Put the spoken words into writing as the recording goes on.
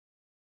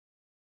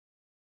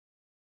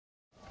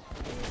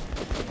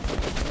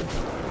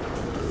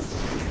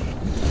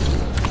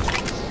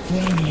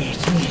Finally,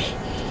 Troy.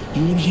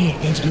 You're here,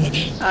 that's good.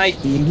 Hi.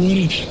 You were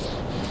worried.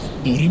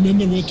 Now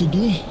remember what to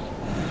do?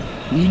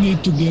 We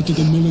need to get to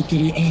the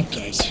military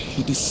archives.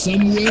 It is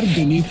somewhere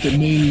beneath the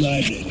main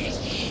library.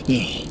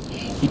 Now,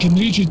 we can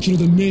reach it through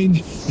the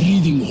main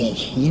reading hall,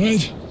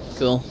 alright?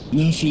 Cool.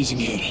 Now freezing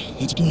here.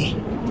 Let's go.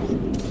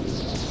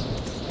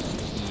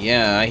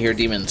 Yeah, I hear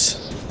demons.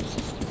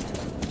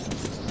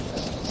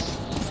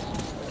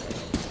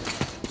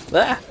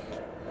 Ah!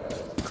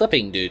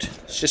 Clipping, dude.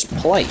 It's just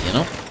polite, you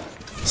know?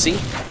 See?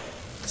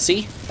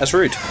 See? That's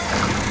rude.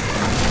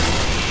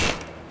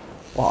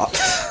 What?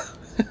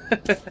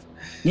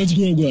 Let's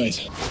go,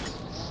 guys.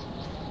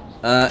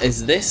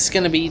 Is this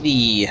gonna be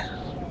the...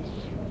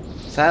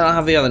 So I don't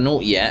have the other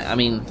note yet. I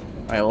mean...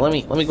 Alright, well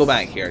let me go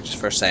back here just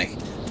for a sec.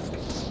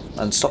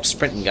 And stop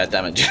sprinting,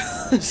 goddammit.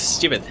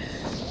 Stupid.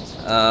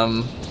 A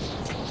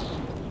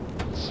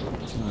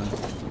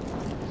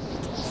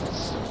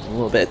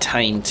little bit of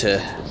time to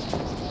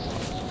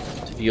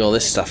view all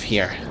this stuff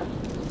here.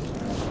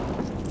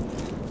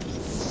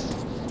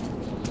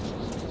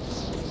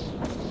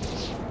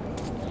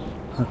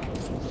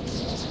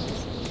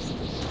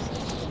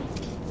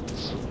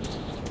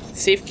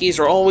 Safe keys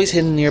are always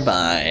hidden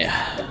nearby.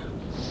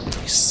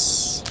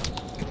 Nice.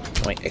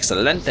 Wait,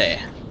 excelente.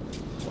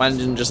 Why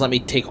didn't just let me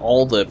take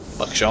all the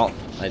buckshot?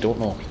 I don't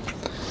know.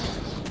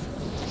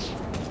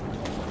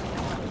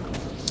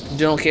 I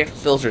don't care for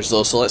filters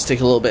though, so let's take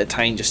a little bit of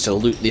time just to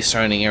loot the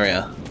surrounding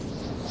area.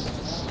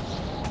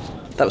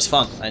 That was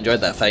fun. I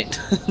enjoyed that fight.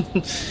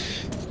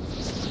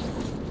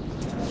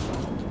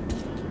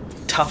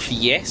 Tough,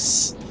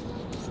 yes,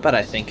 but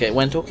I think it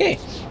went okay.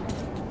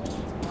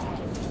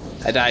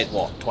 I died,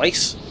 what,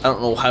 twice? I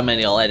don't know how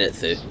many I'll edit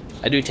through.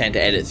 I do tend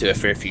to edit through a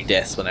fair few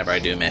deaths whenever I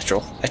do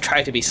Metro. I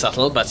try to be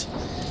subtle, but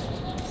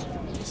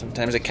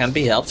sometimes it can't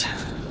be helped.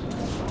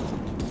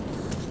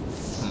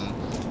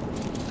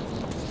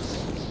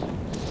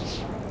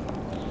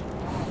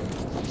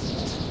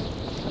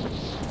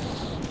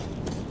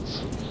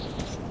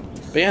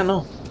 But yeah,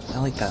 no, I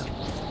like that.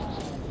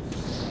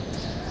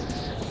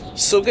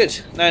 So good.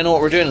 Now I know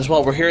what we're doing as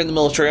well. We're here in the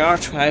military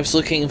archives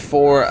looking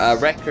for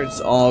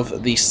records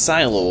of the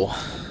silo.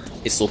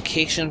 Its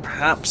location,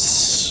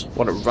 perhaps,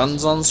 what it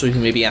runs on, so we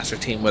can maybe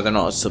ascertain whether or not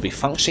it'll still be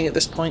functioning at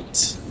this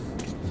point.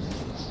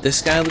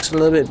 This guy looks a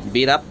little bit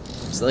beat up.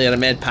 Still got a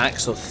med pack,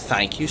 so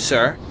thank you,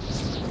 sir.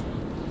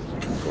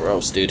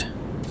 Gross, dude.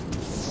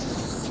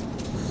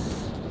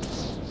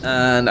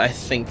 And I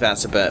think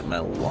that's about my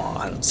law.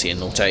 I don't see a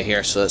note out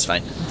here, so that's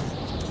fine.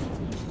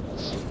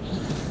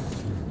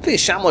 I think the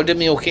Shambler did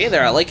me okay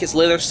there. I like its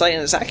laser sight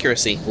and its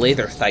accuracy.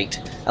 Laser sight.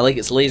 I like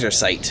its laser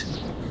sight.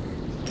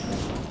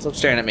 Stop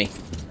staring at me.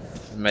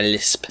 My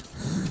lisp.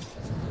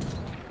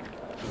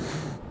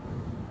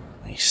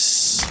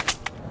 Nice.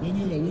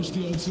 Daniela, watch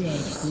the outside.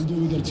 We'll go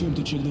with our team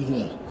to check the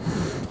hall.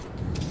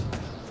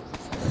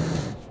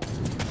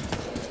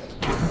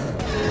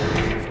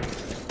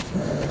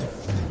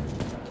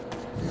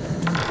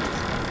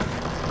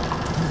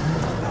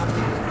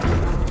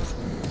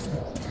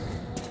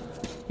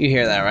 You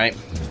hear that, right?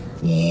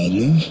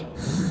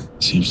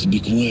 Seems to be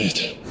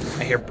quiet.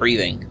 I hear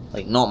breathing.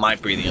 Like, not my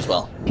breathing as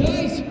well.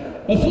 Guys,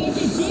 a flock of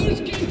birds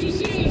came to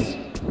see us.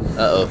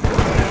 Uh-oh.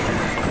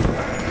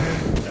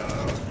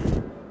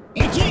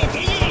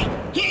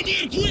 Come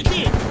here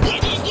quickly! Lock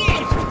those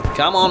doors!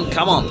 Come on,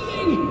 come on.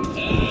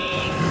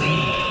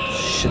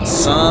 Shit,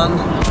 son.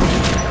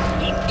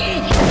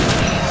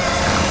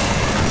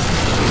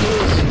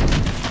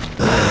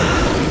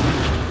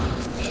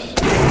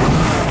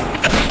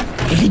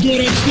 If the door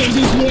upstairs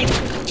is locked,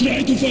 try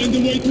to find a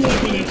way to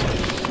open it.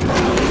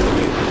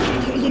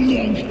 Hold them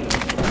long.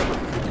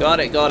 Got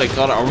it, got it,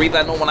 got it. I'll read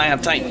that note when I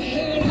have time.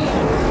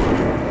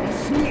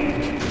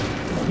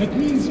 That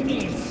means us.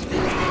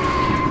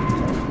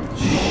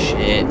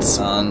 Shit,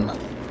 son.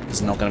 This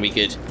is not gonna be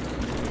good.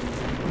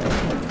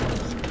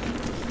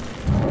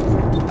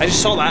 I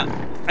just saw that.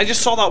 I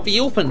just saw that be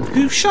open.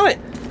 Who shut it?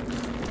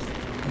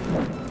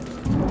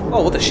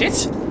 Oh, what the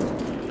shit?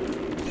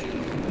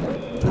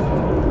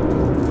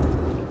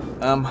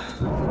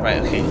 Right,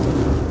 okay.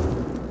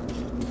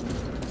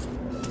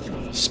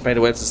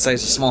 Spiderwebs the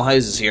size of small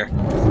houses here.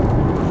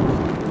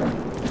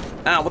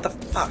 Ah, what the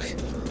fuck?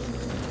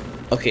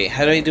 Okay,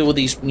 how do I deal with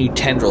these new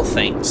tendril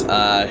things?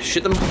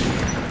 Shoot them.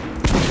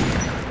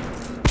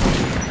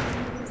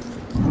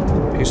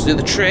 Here's to do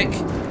the trick.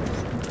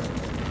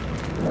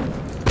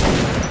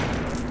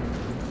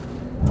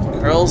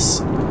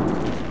 Curls.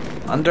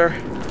 Under.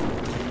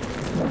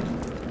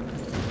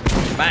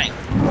 Bang.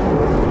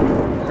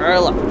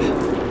 Curl up.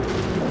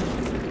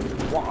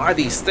 What are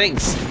these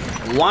things?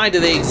 Why do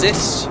they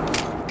exist?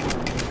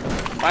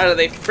 Why do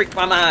they freak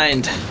my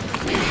mind?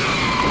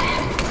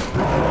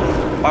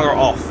 Bugger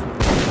off.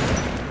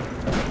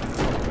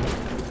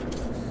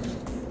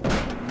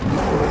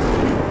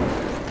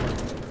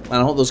 Man,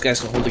 I hope those guys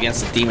can hold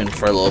against the demon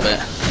for a little bit.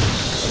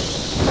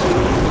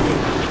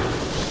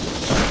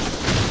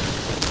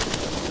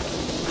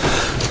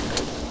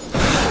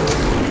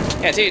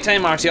 Yeah, take your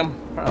time, Artyom.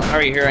 I don't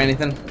hurry here or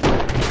anything.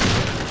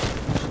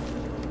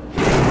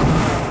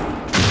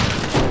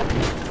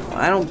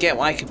 I don't get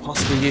what I could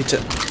possibly do to...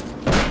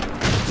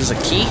 There's a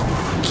key?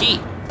 Key!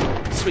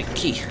 Sweet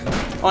key.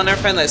 Oh, I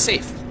never found that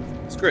safe.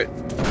 Screw it.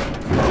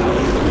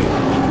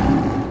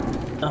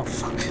 Oh,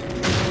 fuck.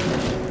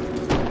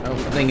 I don't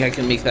think I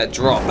can make that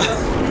drop. I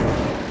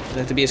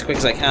have to be as quick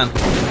as I can.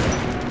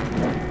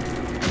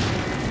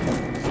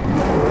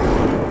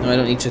 No, I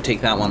don't need to take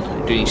that one.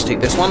 I do need to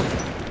take this one.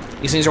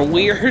 These things are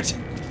weird.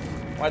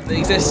 Why do they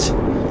exist?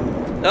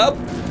 Nope.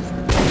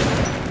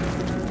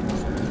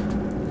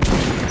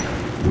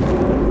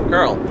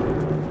 Girl.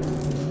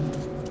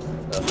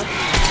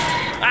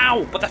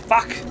 Ow! What the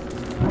fuck?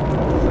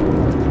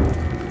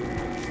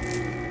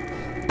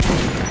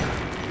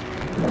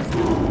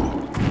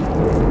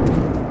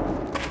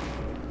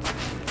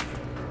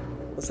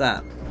 What's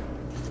that?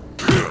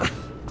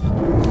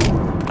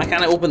 Why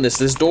can't I open this?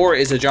 This door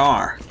is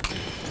ajar.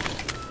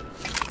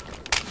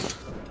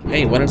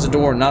 Hey, when is a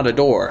door not a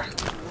door?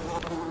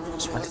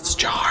 Just when it's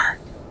ajar.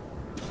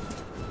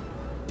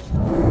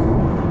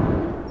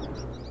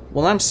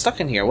 Well, I'm stuck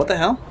in here. What the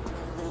hell?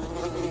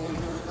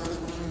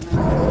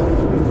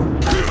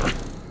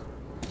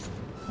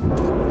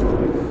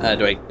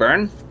 Do I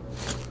burn?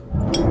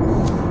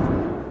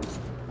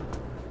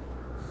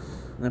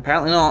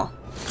 Apparently not.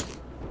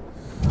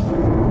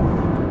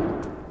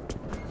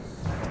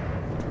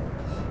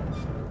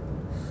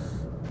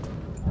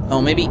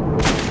 Oh, maybe.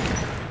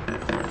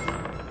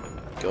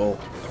 Go.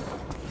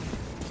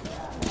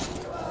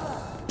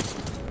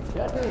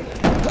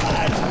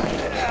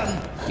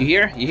 You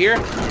here? You here?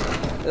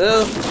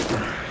 Oh.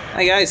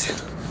 Hi, guys.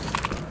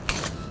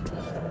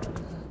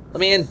 Let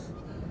me in.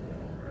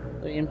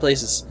 Let me in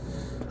places.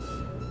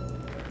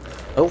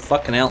 Oh,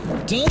 fucking hell.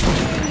 Don't go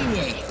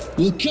anywhere.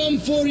 We'll come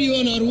for you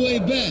on our way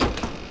back.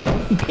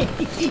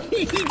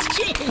 It's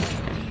joke.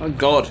 Oh,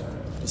 God.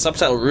 The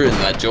subtitle ruined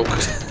that joke.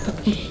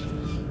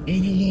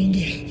 Any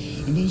longer,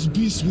 and those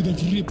beasts would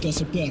have ripped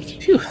us apart.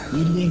 Phew.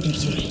 Good work,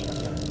 Arthur.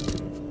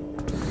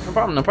 No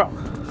problem, no problem.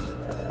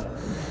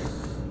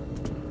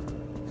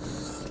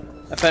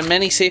 I found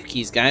many safe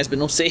keys, guys, but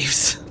no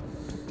safes.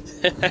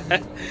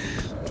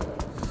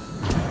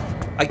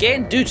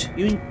 Again, dude,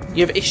 you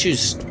have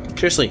issues.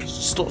 Seriously,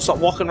 stop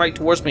walking right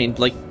towards me and,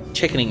 like,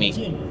 chickening me.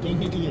 Don't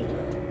make a look.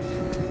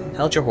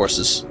 Held your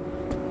horses.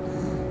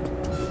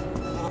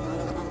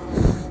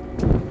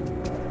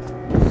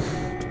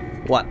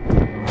 What?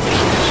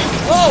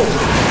 Whoa!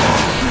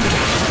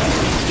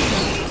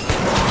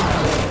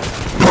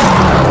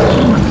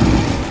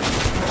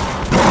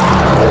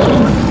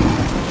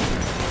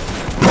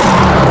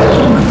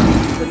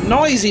 The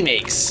noise he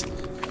makes!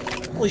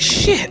 Holy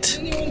shit!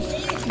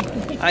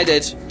 I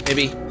did,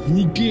 maybe.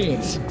 Who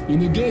cares? In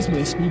the gas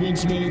mask, we won't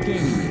smell it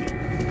anyway.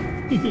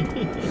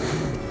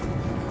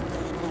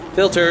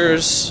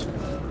 Filters.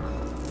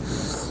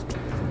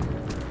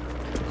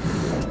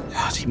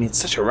 God, he made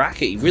such a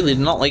racket. He really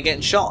did not like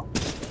getting shot.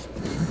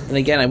 And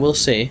again, I will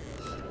say,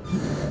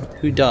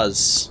 who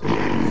does?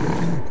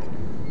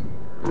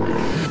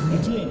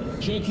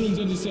 Check rooms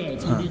on the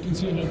side so we can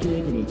see how to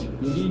open it.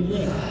 You're doing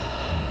well.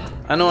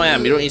 I know I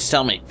am. You don't need to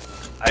tell me.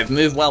 I've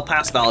moved well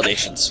past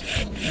validations.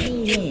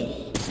 Oh, well.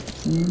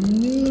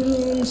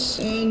 Neurons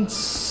and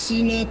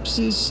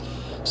synapses,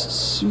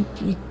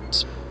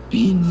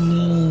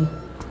 supraspinal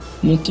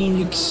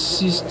motoric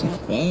system.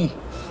 Wow.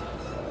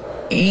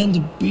 And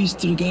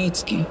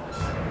Bystrogatsky.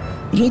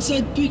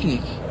 Roadside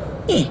picnic.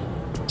 Huh.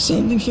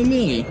 Something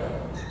familiar.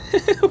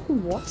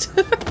 What?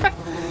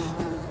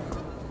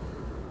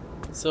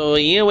 So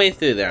you way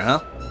through there,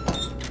 huh?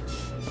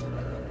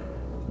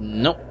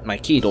 Nope, my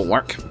key don't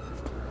work.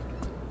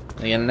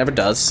 Again, it never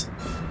does.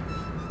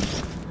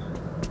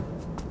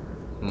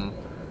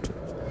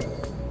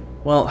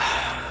 Well,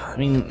 I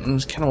mean,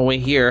 there's kind of a way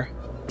here.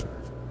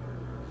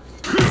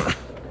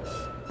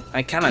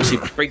 I can actually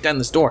break down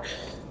this door.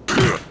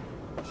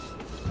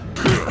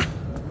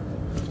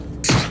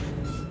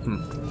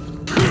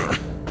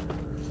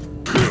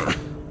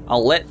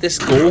 I'll let this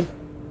go,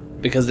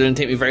 because it didn't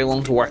take me very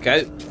long to work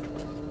out.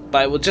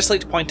 But I would just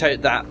like to point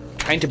out that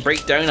trying to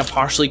break down a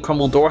partially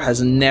crumbled door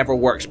has never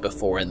worked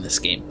before in this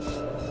game.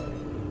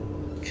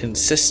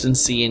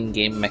 Consistency in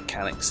game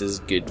mechanics is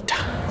good.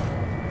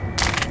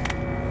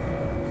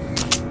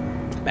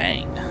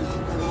 Bang.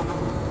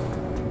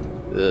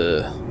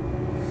 Ugh.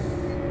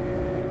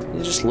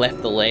 You just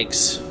left the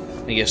legs.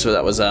 I guess so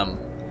that was,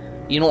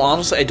 you know,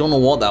 honestly, I don't know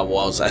what that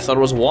was. I thought it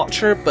was a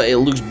Watcher, but it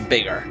looks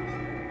bigger.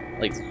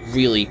 Like,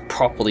 really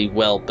properly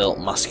well-built,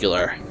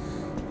 muscular.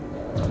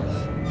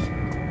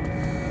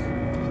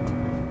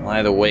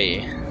 Either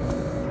way,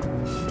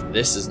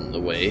 this isn't the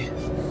way.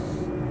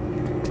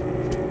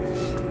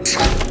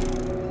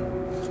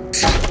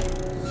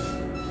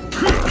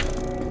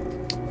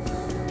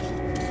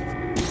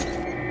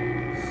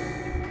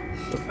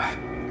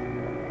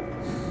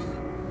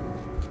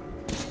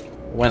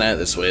 Went out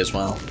this way as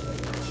well.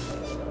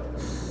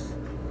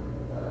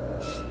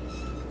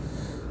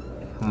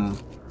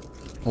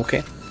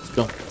 Okay, let's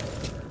go.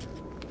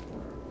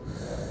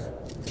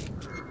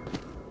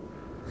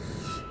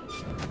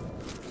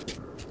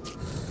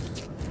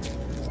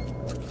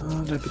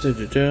 Not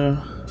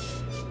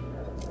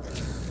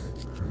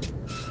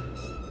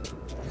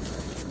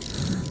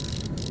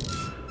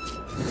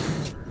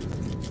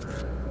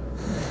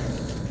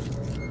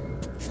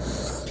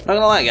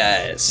gonna lie,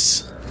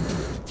 guys.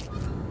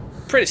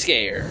 Pretty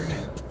scared.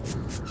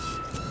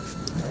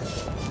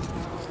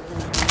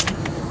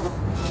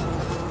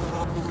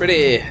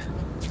 Pretty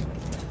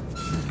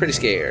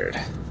scared.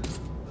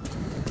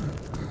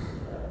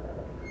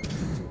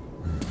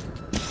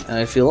 And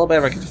I'd feel a lot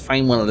better if I could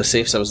find one of the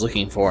safes I was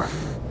looking for.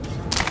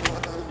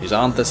 These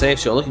aren't the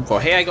safes you're looking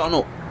for. Hey, I got a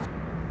note.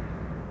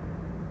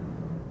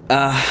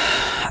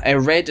 I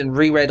read and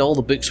reread all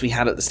the books we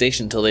had at the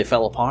station until they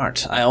fell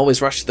apart. I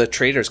always rushed the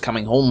traders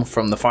coming home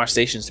from the far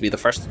stations to be the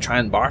first to try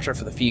and barter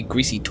for the few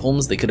greasy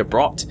tomes they could have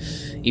brought,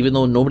 even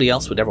though nobody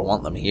else would ever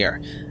want them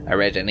here. I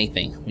read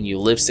anything. When you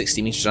live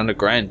 60 meters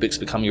underground, books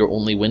become your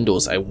only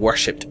windows. I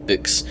worshipped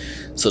books.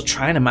 So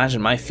try and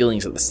imagine my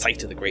feelings at the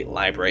sight of the great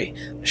library,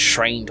 the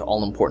shrine to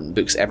all important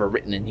books ever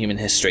written in human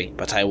history.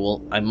 But I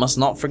must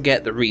not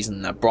forget the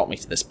reason that brought me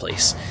to this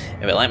place.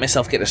 If I let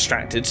myself get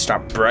distracted,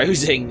 start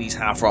browsing these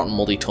half-rotten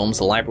mouldy tomes,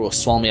 the library will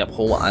swallow me up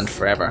whole and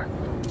forever.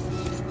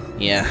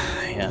 Yeah.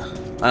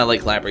 I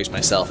like libraries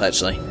myself,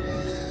 actually.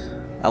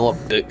 I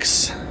love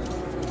books.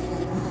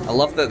 I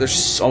love that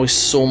there's always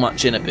so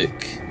much in a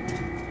book.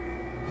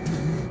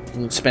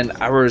 You can spend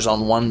hours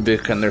on one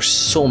book and there's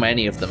so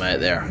many of them out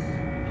there.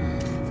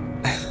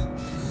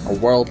 A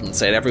world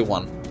inside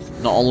everyone.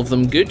 Not all of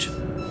them good,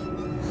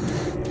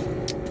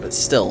 but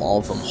still all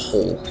of them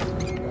whole.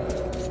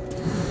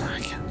 I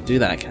can't do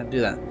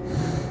that.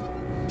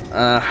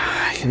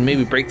 I can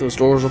maybe break those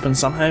doors open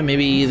somehow.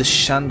 Maybe the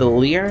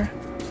chandelier?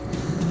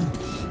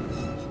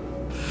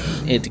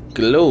 It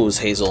glows,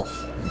 Hazel.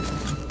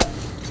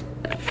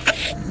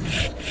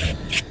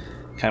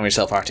 Calm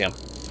yourself, Artyom.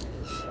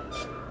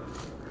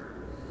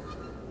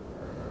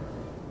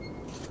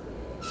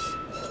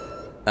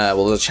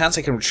 Well, there's a chance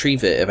I can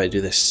retrieve it if I do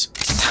this.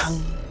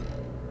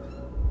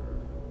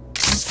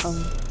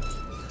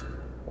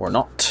 Or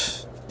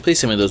not. Please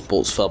tell me those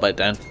bolts fell back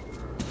down.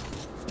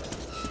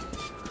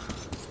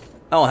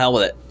 Oh, hell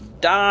with it.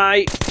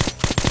 Die!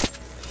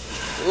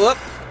 Whoop!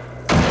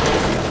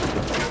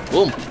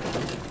 Boom!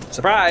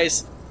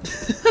 Surprise!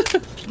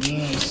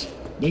 Nice.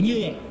 Then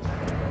you are.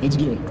 Let's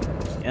go.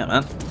 Yeah,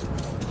 man.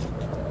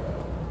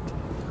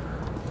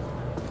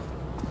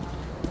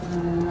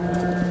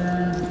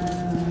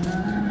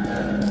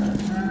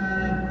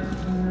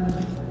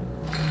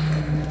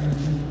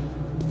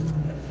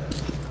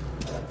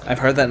 I've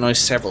heard that noise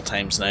several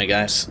times now,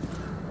 guys.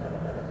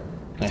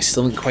 I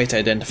still haven't quite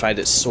identified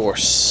its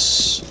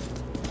source.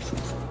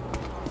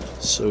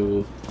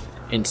 So,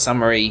 in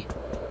summary,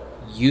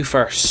 you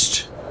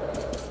first.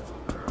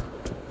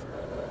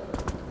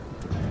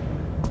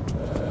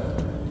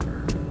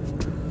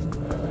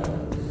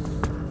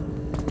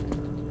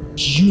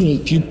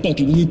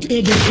 Ёлки-палки, will it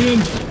ever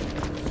end?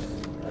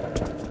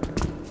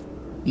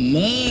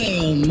 My,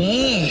 oh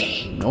my.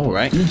 No,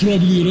 right? You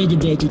probably read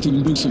about it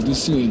in books of the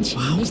saints.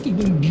 Wow. Must have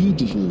been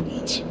beautiful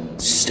ones.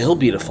 Still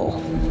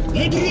beautiful.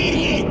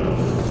 Librarian!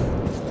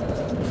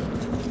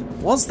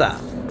 What's that?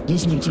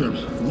 Listen, Tom.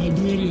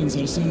 Librarians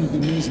are some of the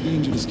most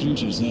dangerous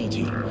creatures out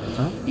here.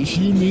 Huh? If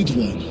you meet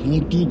one,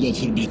 or two, God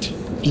forbid,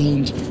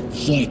 don't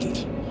fight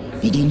it.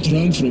 But don't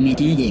run from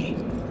it either.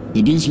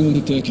 The beast won't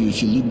attack you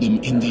if you look them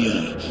in the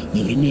eye.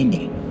 Now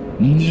remember,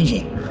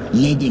 never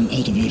let them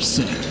out of your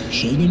sight.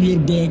 Show them your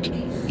back,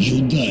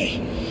 you die.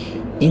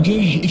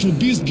 Okay? If a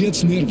beast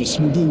gets nervous,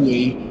 move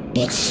away,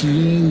 but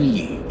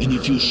slowly. And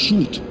if you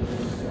shoot,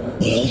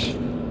 well,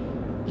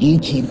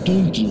 look or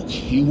don't look,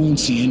 you won't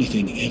see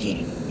anything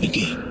ever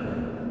again.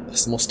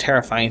 That's the most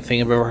terrifying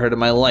thing I've ever heard in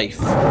my life.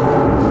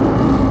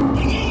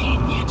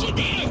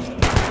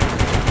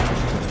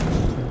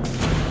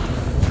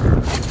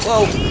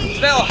 Whoa!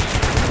 Bella!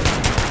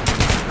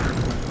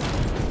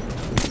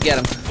 Get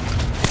him.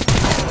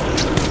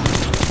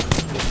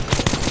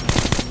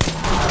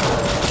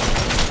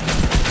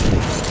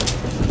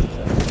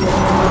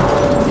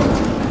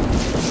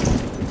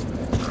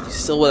 He's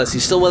still with us.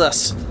 He's still with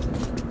us.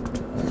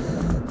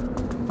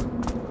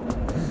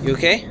 You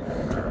okay?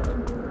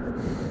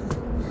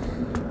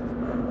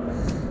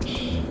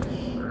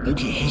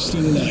 Okay, he's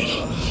still alive.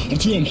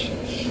 Artyom,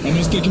 I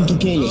must take him to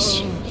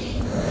Polis.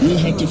 You'll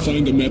have to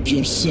find a map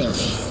yourself.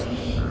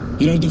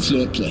 Here are the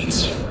floor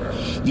plans.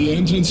 The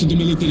entrance to the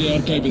military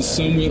archive is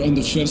somewhere on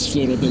the first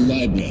floor of the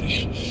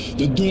library.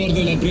 The door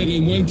the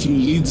librarian went through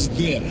leads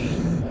there.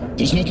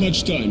 There's not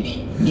much time.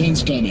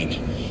 Dawn's coming.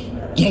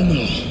 Go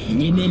now,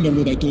 and remember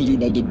what I told you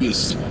about the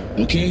beast,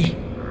 okay?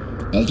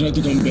 I'll try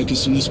to come back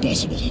as soon as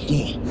possible.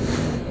 Go.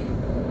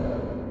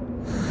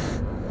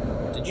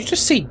 Did you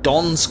just say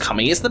dawn's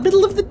coming? It's the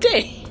middle of the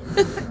day!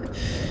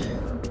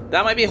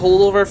 That might be a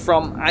holdover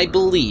from, I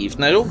believe,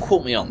 now don't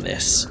quote me on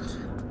this,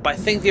 but I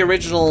think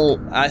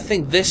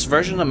this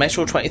version of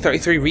Metro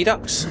 2033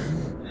 Redux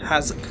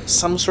has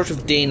some sort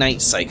of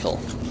day-night cycle.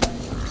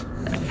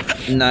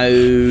 Now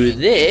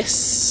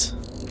this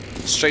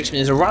strikes me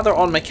as a rather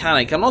odd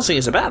mechanic. I'm not saying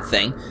it's a bad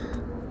thing,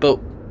 but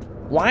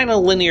Why in a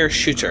linear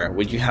shooter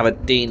would you have a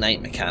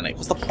day-night mechanic?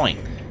 What's the point?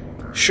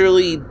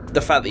 Surely the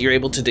fact that you're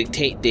able to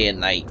dictate day and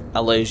night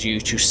allows you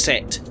to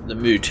set the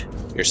mood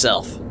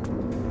yourself.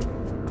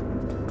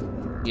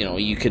 You know,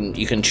 you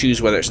can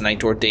choose whether it's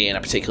night or day in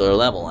a particular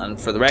level, and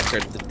for the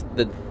record,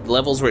 the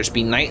levels where it's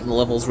been night and the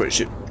levels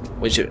which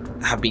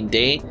have been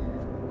day,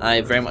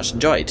 I very much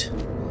enjoyed.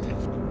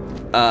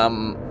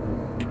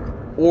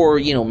 Or,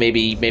 you know,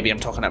 maybe I'm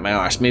talking out my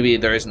arse. Maybe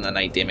there isn't a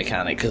night-day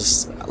mechanic,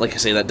 because, like I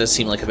say, that does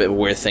seem like a bit of a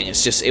weird thing.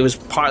 It's just, it was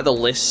part of the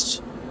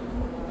list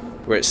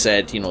where it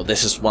said, you know,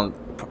 this is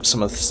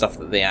some of the stuff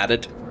that they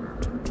added.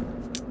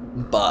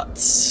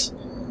 But,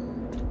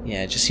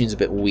 yeah, it just seems a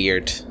bit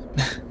weird.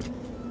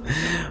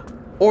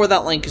 Or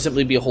that line could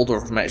simply be a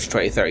holdover from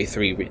Metro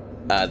 2033,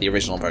 the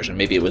original version.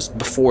 Maybe it was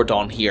before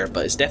dawn here,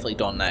 but it's definitely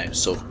dawn now,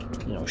 so,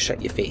 you know,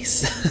 shut your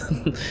face.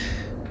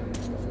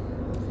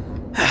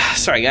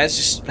 Sorry guys,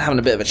 just having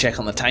a bit of a check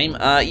on the time.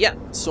 Yeah,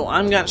 so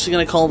I'm actually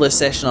going to call this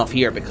session off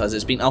here because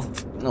it's been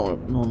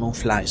no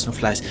flies.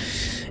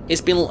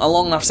 It's been a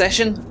long enough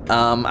session.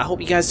 I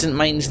hope you guys didn't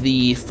mind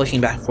the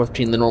flicking back and forth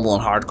between the normal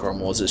and hardcore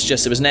modes. It's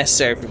just, it was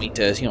necessary for me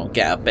to, you know,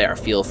 get a better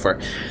feel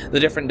for the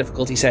different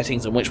difficulty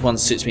settings and which one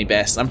suits me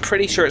best. I'm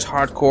pretty sure it's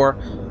hardcore.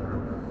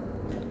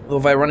 Though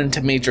if I run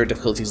into major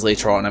difficulties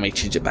later on, I may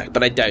change it back,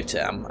 but I doubt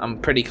it. I'm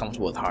pretty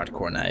comfortable with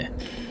hardcore now.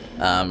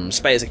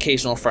 Despite its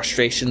occasional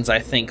frustrations, I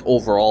think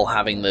overall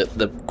having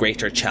the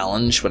greater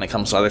challenge when it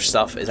comes to other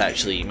stuff is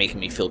actually making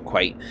me feel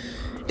quite...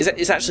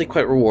 It's actually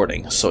quite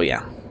rewarding, so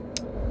yeah.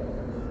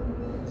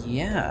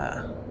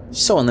 Yeah.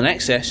 So in the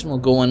next session we'll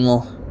go and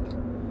we'll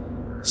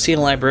see a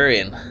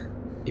librarian.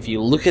 If you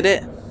look at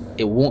it,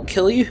 it won't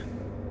kill you,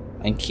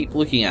 and keep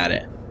looking at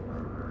it.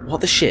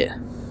 What the shit?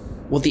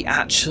 What the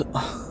actual...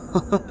 I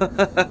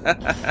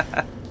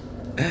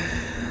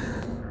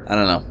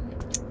don't know.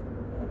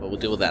 We'll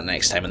deal with that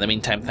next time. In the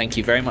meantime, thank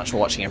you very much for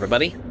watching,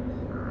 everybody.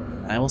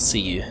 I will see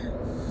you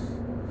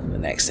in the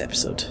next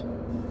episode.